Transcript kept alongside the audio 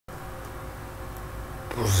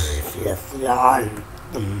If I'm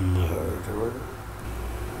the murderer.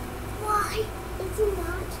 Why is it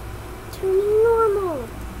not turning normal?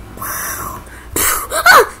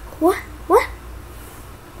 What? What?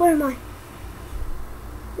 Where am I?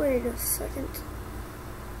 Wait a second.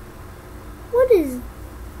 What is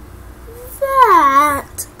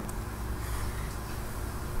that?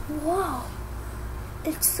 Wow.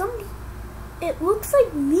 It's somebody. It looks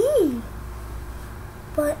like me.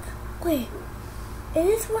 But, wait. It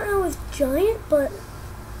is when I was giant, but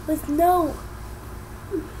with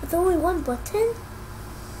only one button?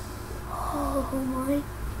 Oh my.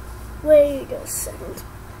 Wait a second.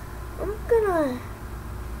 I'm gonna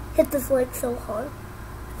hit this leg so hard.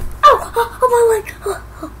 Ow! Oh, my leg!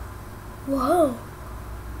 Whoa.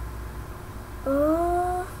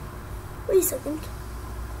 Wait a second.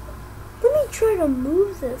 Let me try to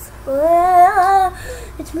move this.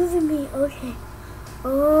 It's moving me. Okay.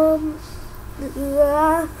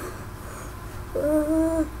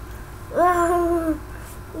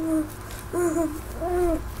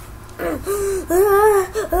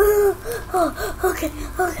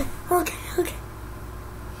 Okay.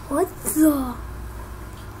 What the?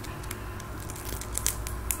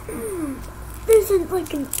 There's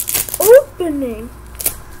like an opening.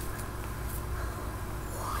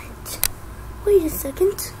 What? Wait a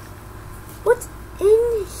second. What's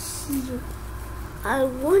in here? I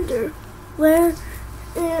wonder where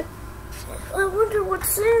it. I wonder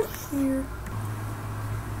what's in here.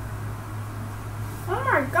 Oh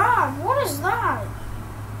my God! What is that?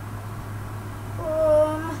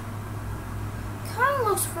 Kind of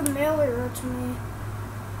looks familiar to me.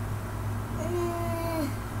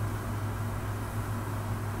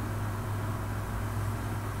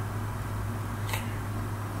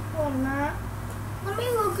 Wait a minute. Let me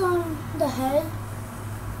look on the head.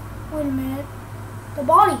 Wait a minute. The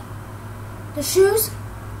body. The shoes.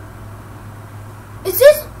 Is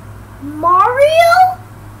this Mario?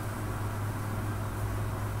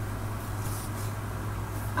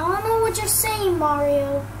 I don't know what you're saying,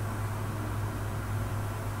 Mario.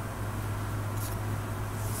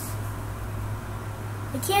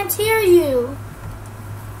 I can't hear you.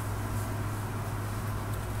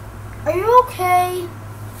 Are you okay?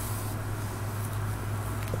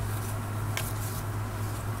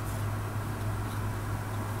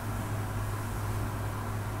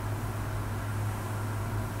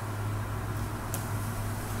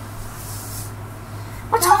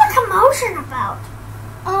 What's all the commotion about?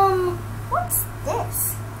 What's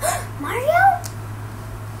this? Mario?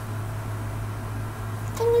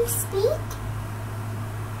 Can you speak?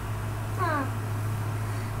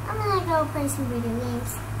 I'm gonna go play some video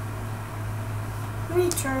games. Me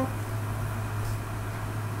too.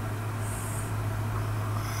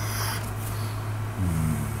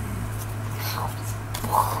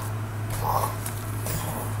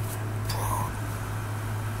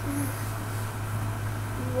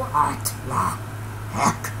 What the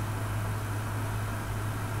heck?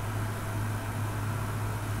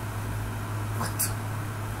 What?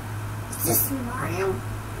 Is this Mario?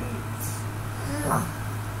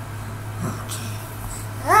 Okay.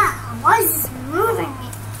 Why is this moving me?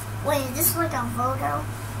 Wait, is this like a photo?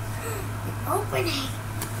 An opening.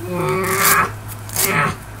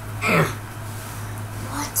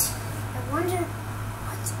 What? I wonder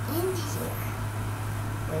what's in here.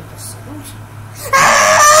 Wait a second.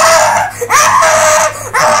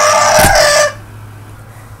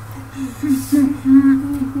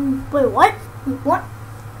 Wait, what? What?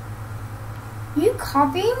 You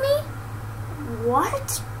copying me?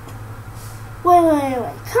 What?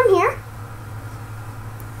 Wait. Come here.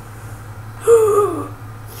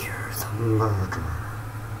 You're the murderer.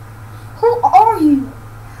 Who are you?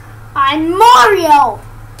 I'm Mario.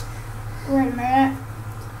 Wait a minute.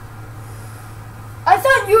 I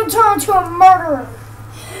thought you turned into a murderer.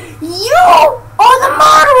 You are the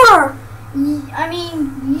murderer. I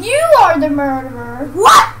mean, you are the murderer.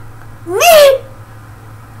 What? Me?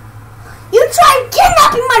 You tried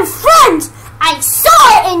kidnapping my friends. I saw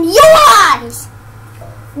it in your eyes.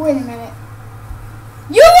 Wait a minute.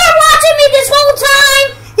 You were watching me this whole time?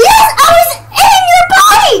 Yes, I was in your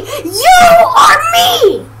body. You are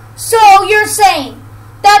me. So you're saying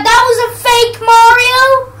that was a fake Mario?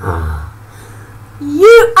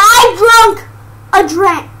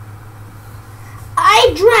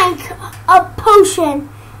 I drank a potion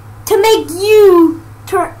to make you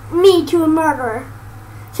turn me to a murderer.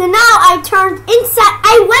 So now I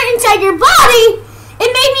went inside your body,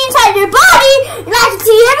 it made me inside your body, and I could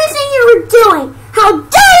see everything you were doing. How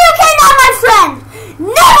dare you kidnap my friend!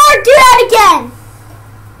 Never do that again!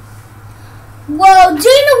 Well, do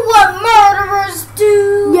you know what murderers do?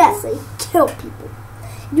 kill people.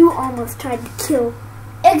 You almost tried to kill.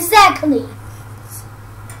 Exactly.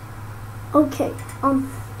 Okay,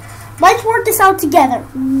 let's work this out together.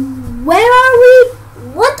 Where are we?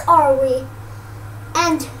 What are we?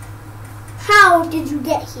 And how did you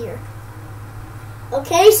get here?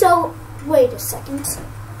 Okay, so wait a second.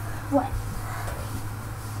 What?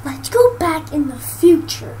 Let's go back in the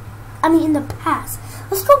future. I mean, in the past.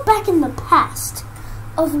 Let's go back in the past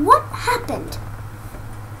of what happened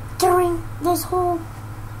during yesterday.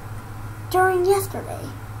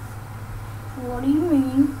 What do you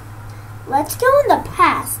mean? Let's go in the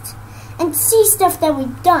past and see stuff that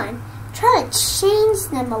we've done. Try to change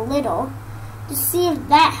them a little to see if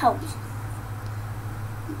that helps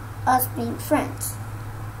us being friends.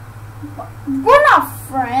 We're not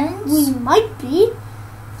friends. We might be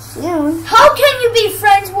soon. How can you be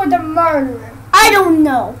friends with a murderer? I don't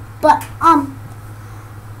know, but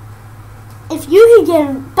if you could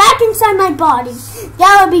get back inside my body,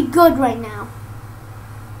 that would be good right now.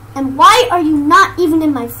 And why are you not even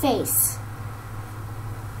in my face?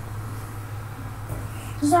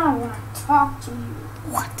 Because I want to talk to you.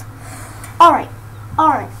 What? Alright.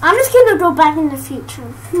 I'm just gonna go back in the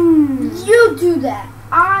future. You do that.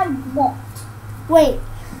 I won't. Wait.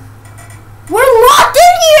 We're locked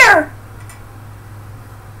in here!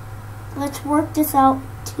 Let's work this out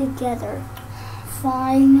together.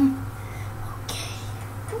 Fine. Okay.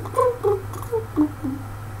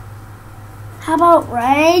 How about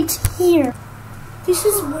right here? This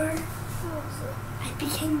is where I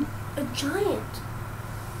became a giant.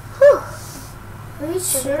 Whew. Are you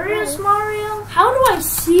serious, Mario? How do I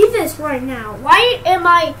see this right now? Why am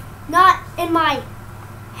I not in my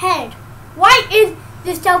head? Why is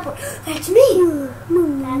this teleport? That's me.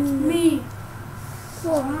 That's me.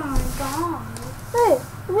 Oh my god. Hey,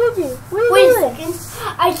 what did you? Wait a second.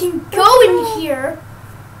 I can go in here.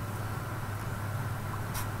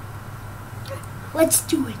 Let's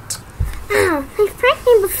do it. Oh, I pranked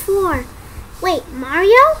me before. Wait,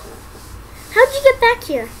 Mario? How'd you get back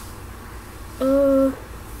here?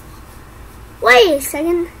 Wait a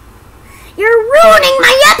second. You're ruining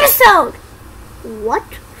my episode! What?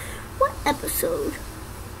 What episode?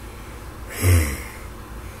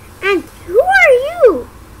 And who are you?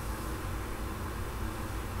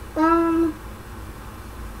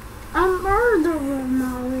 A murderer,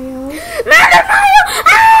 Mario. Murder Mario!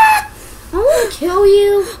 Ah! I won't kill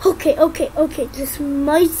you. Okay. This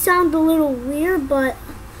might sound a little weird, but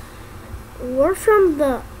we're from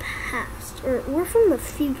the past, or we're from the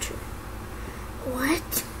future.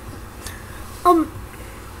 What?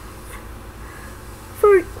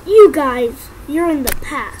 For you guys, you're in the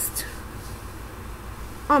past.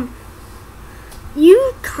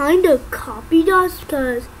 You kind of copied us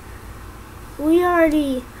because we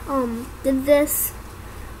already did this.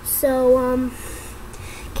 So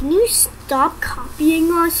can you stop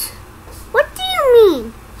copying us? What do you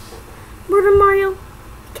mean? Murder Mario,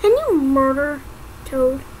 can you murder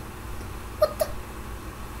Toad? What the?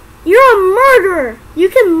 You're a murderer. You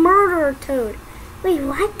can murder Toad. Wait,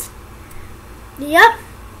 what? Yep.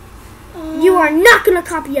 You are not gonna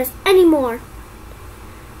copy us anymore.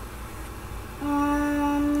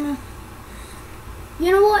 You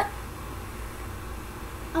know what?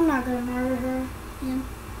 I'm not gonna murder her.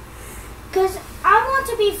 Because I want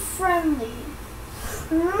to be friendly.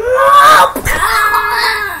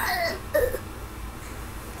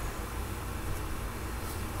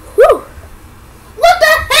 Whew. What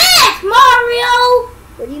the heck, Mario?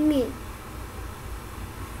 What do you mean?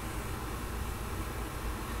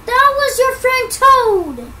 That was your friend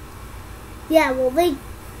Toad. Yeah, well,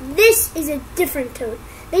 this is a different Toad.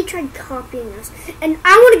 They tried copying us, and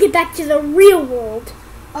I want to get back to the real world.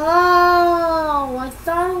 Oh, I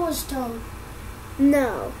thought it was Toad.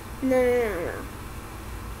 No.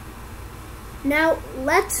 Now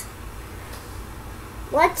let's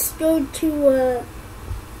go to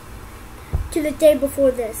the day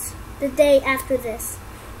before this, the day after this.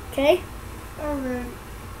 Okay? Alright.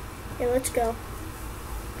 Yeah, let's go.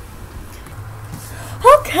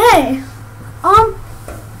 Okay.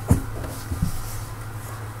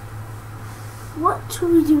 What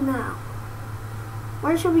should we do now?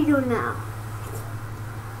 Where should we go now?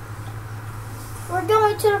 We're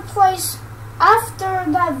going to the place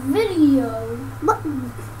after that video. What?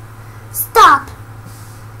 Stop!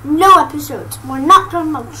 No episodes. We're not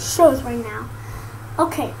talking about shows right now.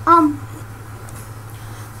 Okay,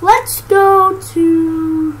 let's go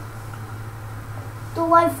to The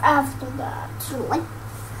life after that.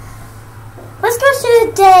 Let's go to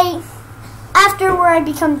the day after where I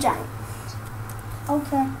become giant.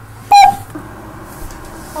 Okay.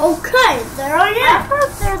 Okay, there I am. heard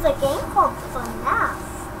there's a game called FNAF.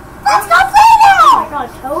 Let's go play now! Oh my god,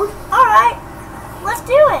 Toad. Alright, let's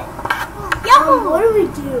do it. What do we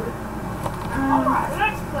do?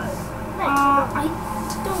 I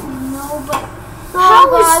don't know, but How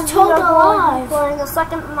guys, is Toad we are alive? Playing the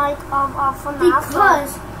second night of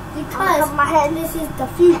FNAF. Because this is the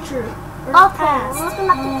future. Or the Okay, past. I'm looking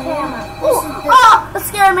at the camera. This is the- Oh, that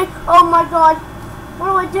scared me. Oh my god. What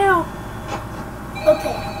do I do?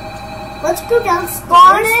 Okay. Let's go downstairs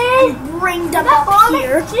Barney! and bring them That up Barney?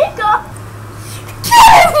 here. Chica!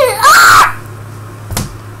 Ah!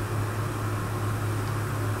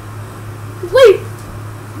 Wait,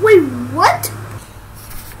 what?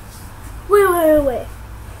 Wait.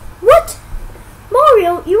 What?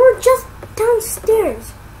 Mario, you were just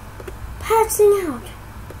downstairs, passing out.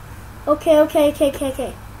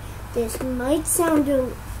 Okay. This might sound a...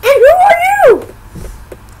 And who are you?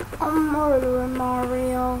 I'm murderer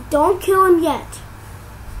Mario. Don't kill him yet.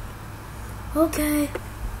 Okay,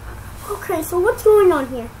 so what's going on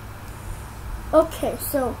here? Okay,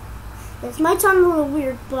 so this might sound a little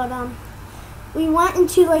weird, but we went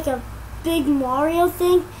into like a big Mario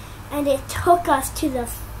thing, and it took us to the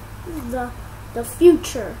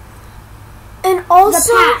future, And also,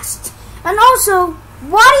 the past. and also,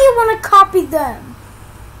 why do you want to copy them?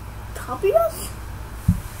 Copy us?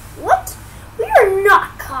 What? We are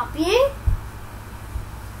not copying.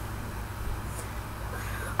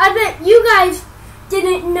 I bet you guys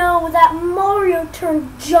didn't know that Mario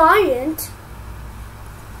turned giant.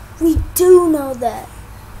 We do know that.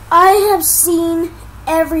 I have seen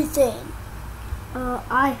everything.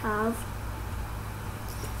 I have.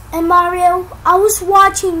 And Mario, I was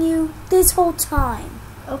watching you this whole time.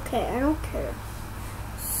 Okay, I don't care.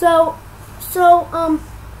 So,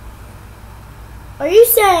 are you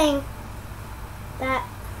saying that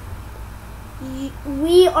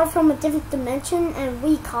we are from a different dimension and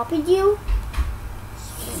we copied you?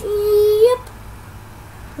 Yep.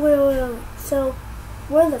 Wait. So,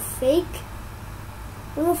 we're the fake?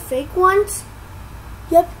 We're the fake ones?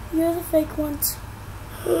 Yep, you're the fake ones.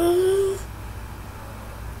 Kill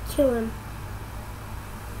him.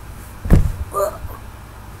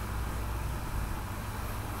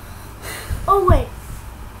 Oh wait,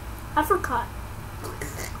 I forgot.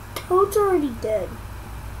 Toad's already dead.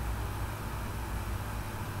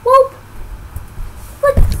 Whoop!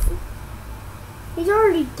 What? He's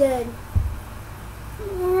already dead.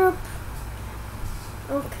 Yep.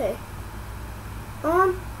 Okay.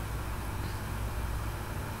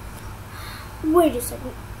 Wait a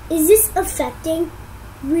second. Is this affecting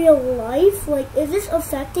real life? Like, is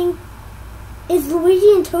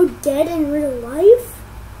Luigi and Toad dead in real life?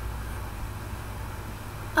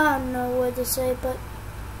 I don't know what to say, but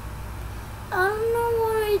I don't know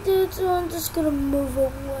what I did, so I'm just gonna move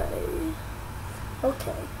away.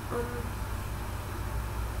 Okay.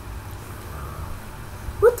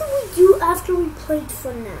 What did we do after we played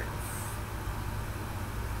FNAF?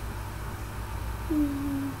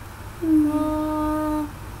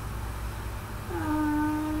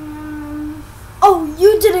 Oh,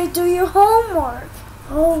 you didn't do your homework.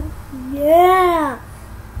 Oh, yeah.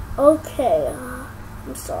 Okay.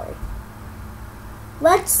 I'm sorry.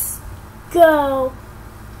 Let's go.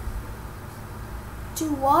 To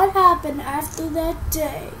what happened after that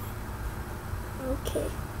day? Okay.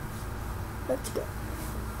 Let's go.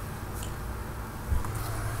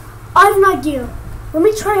 I have an idea. Let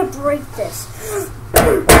me try to break this.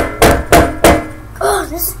 Oh,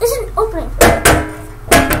 this isn't opening.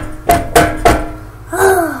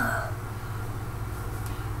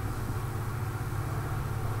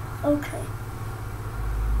 Okay.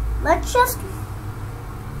 Let's just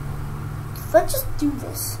do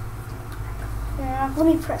this. Yeah, let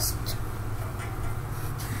me press it.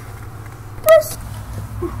 Press.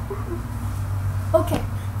 Okay,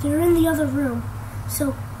 they're in the other room.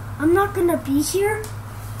 So I'm not gonna be here.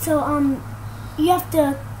 So you have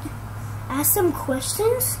to ask them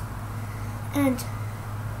questions and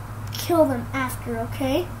kill them after,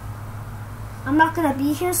 okay? I'm not gonna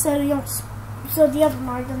be here so the other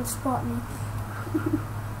Mario doesn't spot me.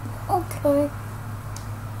 Okay.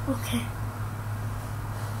 Okay.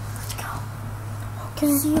 Let's go.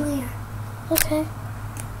 Okay. See you later. Okay.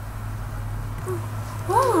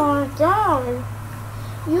 Oh my god.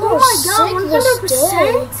 You Oh are my god, sick this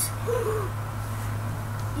day. 100%?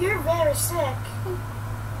 You're very sick.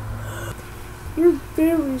 You're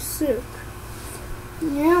very sick.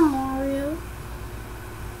 Yeah, Mario.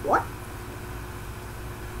 What?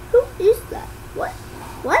 Who is that? What?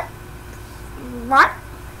 What? What?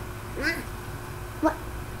 What?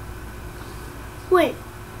 Wait.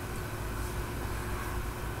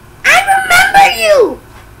 you!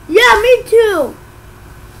 Yeah, me too.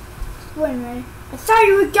 Wait a minute. I thought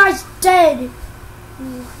you guys dead.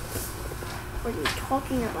 What are you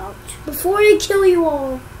talking about? Before they kill you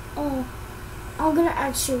all, I'm gonna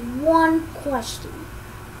ask you one question.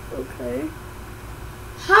 Okay.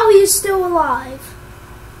 How are you still alive?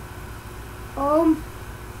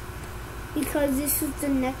 Because this is the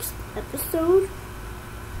next episode.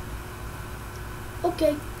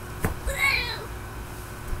 Okay. Mario.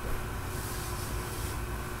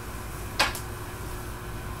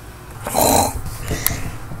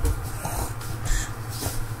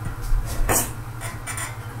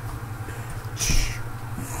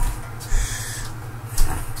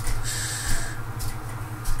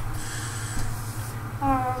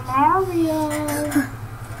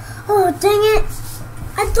 Oh, dang it.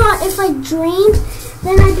 I thought if I dreamed,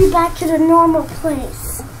 then I'd be back to the normal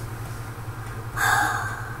place.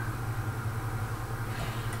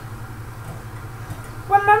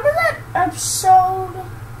 Remember that episode?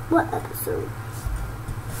 What episode?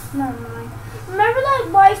 Never mind. Remember that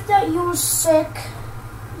life that you were sick?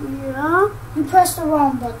 Yeah? You pressed the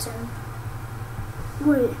wrong button.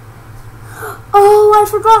 Wait. Oh, I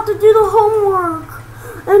forgot to do the homework.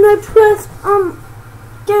 And I pressed,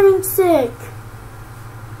 getting sick.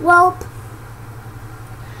 Well,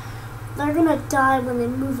 they're gonna die when they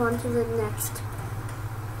move on to the next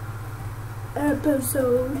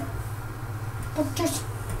episode. But just,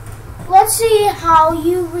 let's see how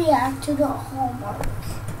you react to the homework.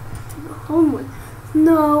 Homework?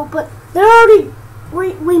 No, but they're already,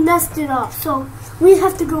 we messed it up, so we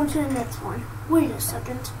have to go to the next one. Wait a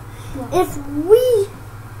second. What?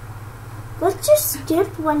 Let's just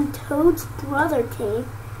skip when Toad's brother came,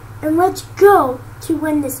 and let's go to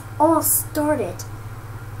when this all started.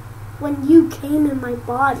 When you came in my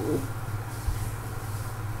body.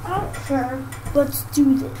 Sure. Let's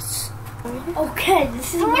do this. Okay,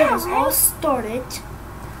 this is when this all started.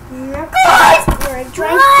 Where I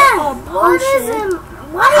drank a potion.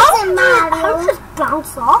 What is it, Mario? How does this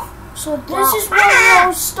bounce off? So this is where it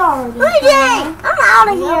all started. I'm out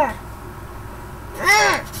of here.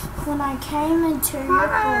 When I came into your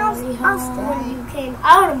body, When you came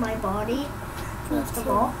out of my body, first of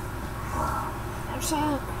all. I'm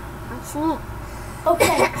saying.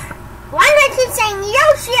 Okay, Why do I keep saying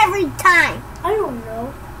Yoshi every time? I don't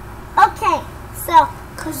know. Okay, so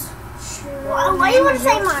What do you want to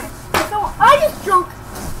say, Mario? So I just drank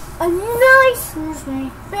a nice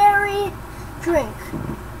berry drink.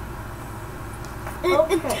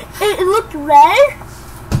 It looked red.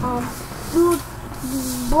 It looked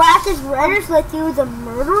black as red. It's like it was a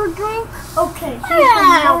murder drink. Okay, so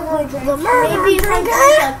Yeah, the murder drink. the murder Maybe if I drink.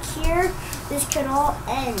 drink a cure, this could all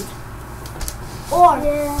end. Or,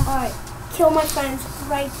 alright, kill my friends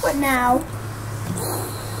right now.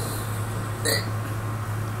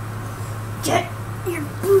 Get your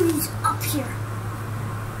booties up here.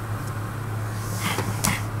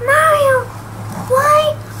 Mario,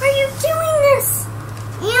 why are you doing this?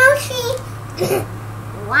 Yoshi.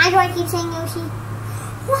 Why do I keep saying Yoshi?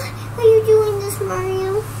 Why are you doing this,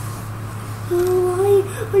 Mario? Why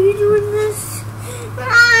are you doing this?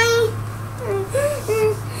 Why?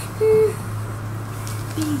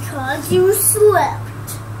 Because you slept.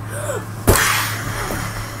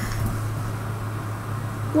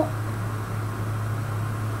 What?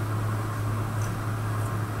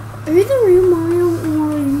 Are you the real Mario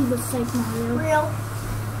or are you the fake Mario? Real.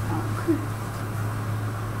 Okay.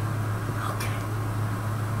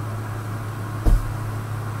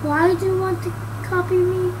 Why do you want to copy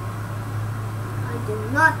me? I did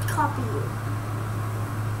not copy you.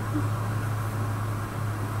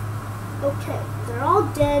 Okay, they're all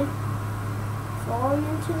dead, falling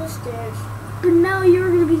into the stairs. But now you're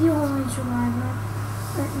gonna be the only survivor.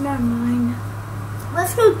 Never mind.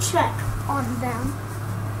 Let's go check on them.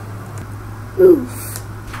 Oof.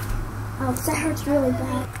 Oh, that hurts really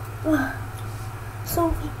bad. Ugh. So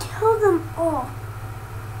we killed them all.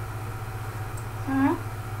 Huh?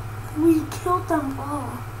 We killed them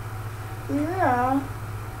all. Yeah.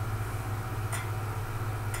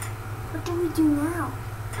 What do we do now?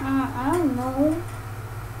 I don't know.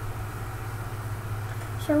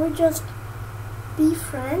 Shall we just be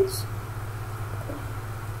friends?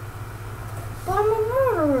 But I'm a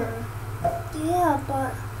murderer. Yeah,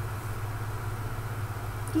 but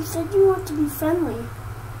you said you want to be friendly.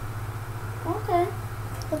 Okay.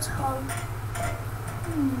 Let's hug.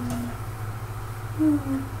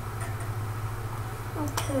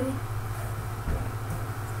 Okay.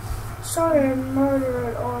 Sorry I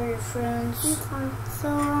murdered all your friends. It's fine. So,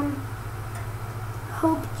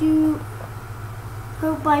 hope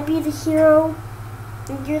I be the hero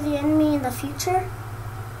And you're the enemy in the future?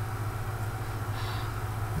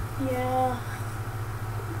 Yeah.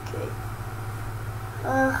 Okay.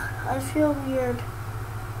 I feel weird.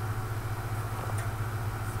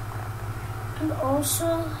 And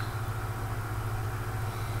also,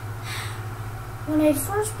 when I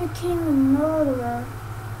first became a murderer,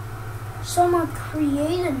 someone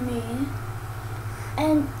created me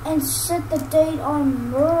and set the date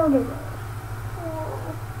on murderer.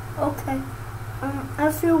 Okay.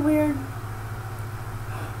 I feel weird.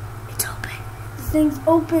 It's open. The thing's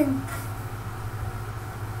open.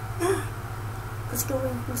 Let's go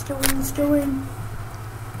in. Let's go in. Let's go in.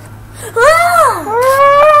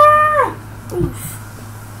 Ah! Oof.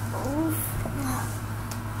 Oof.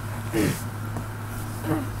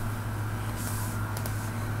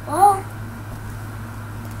 Well,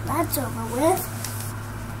 that's over with.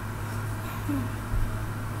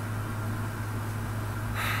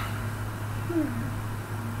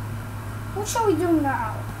 What shall we do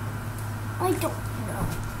now? I don't know.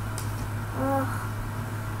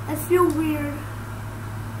 I feel weird.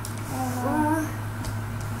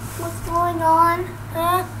 What's going on?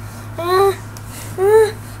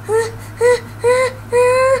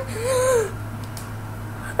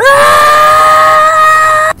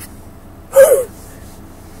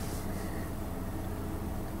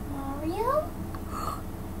 Mario?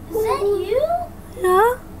 Is that you? Yeah?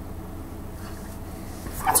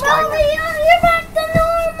 Mario, you're back to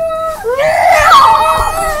normal!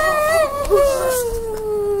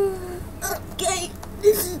 Okay,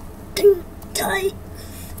 this is too tight.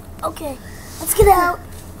 Okay, let's get out.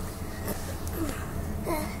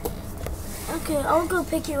 Okay, I'll go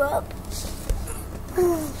pick you up.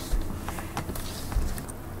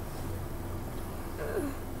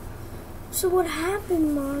 So what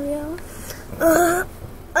happened, Mario?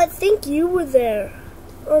 I think you were there.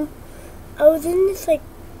 I was in this like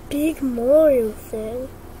big Mario thing.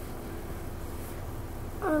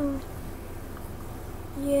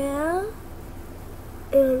 Yeah.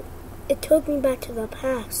 And it took me back to the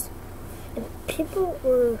past.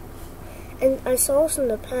 And I saw us in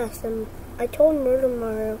the past, and I told Murder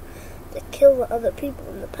Mario to kill the other people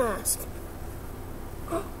in the past.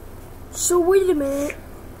 So wait a minute.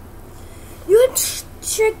 You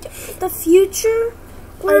checked the future?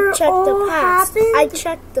 I checked the past. Happened? I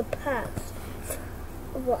checked the past.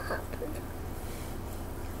 What happened?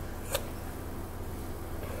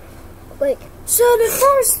 Like, so the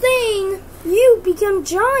first thing, you become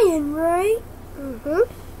giant, right? Mm-hmm.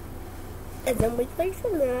 And then we played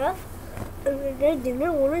some math, and then I didn't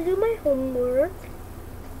want to do my homework.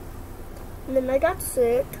 And then I got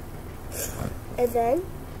sick. And then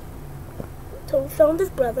Toad found his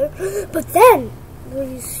brother. But then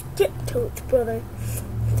we skipped Toad's brother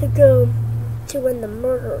to go to when the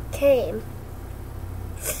murderer came.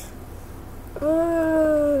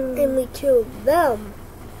 And we killed them.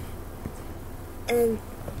 And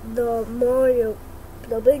the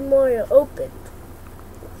big Mario opened.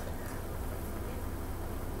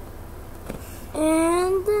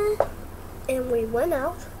 And we went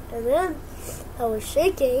out, and then I was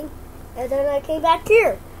shaking, and then I came back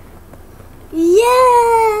here. Yay!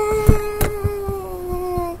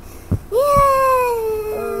 Yay!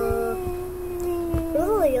 Where's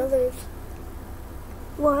all the others?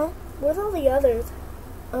 What? Where's all the others?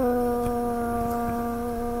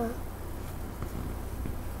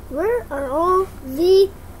 Where are all the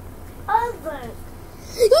others?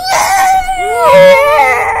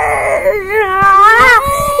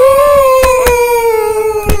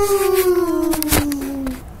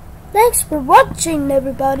 Thanks for watching,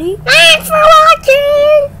 everybody. Thanks for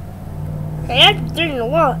watching. Hey, I didn't know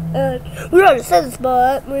what. We already said this,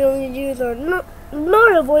 but we only use our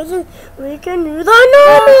normal voices. We can use our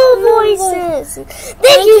normal voices.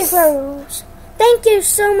 Thank you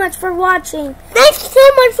so much for watching. Thanks so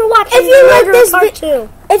much for watching.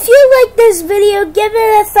 If you like this video, give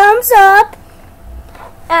it a thumbs up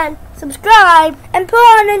and subscribe and put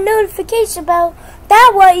on a notification bell.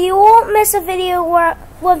 That way you won't miss a video or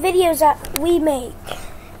what videos that we make.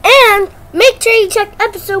 And make sure you check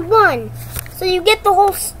episode 1 so you get the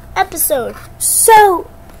whole episode. So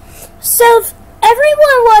if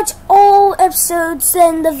everyone watch all episodes,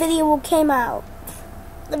 then the video will come out.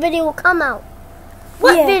 The video will come out.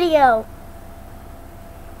 What video?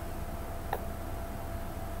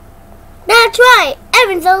 That's right,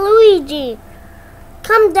 Evan's a Luigi.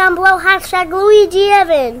 Comment down below,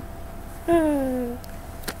 #LuigiEvan.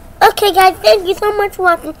 Okay guys, thank you so much for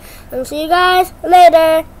watching. I'll see you guys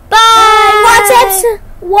later. Bye!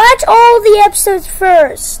 Watch all the episodes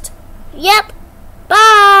first. Yep.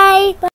 Bye.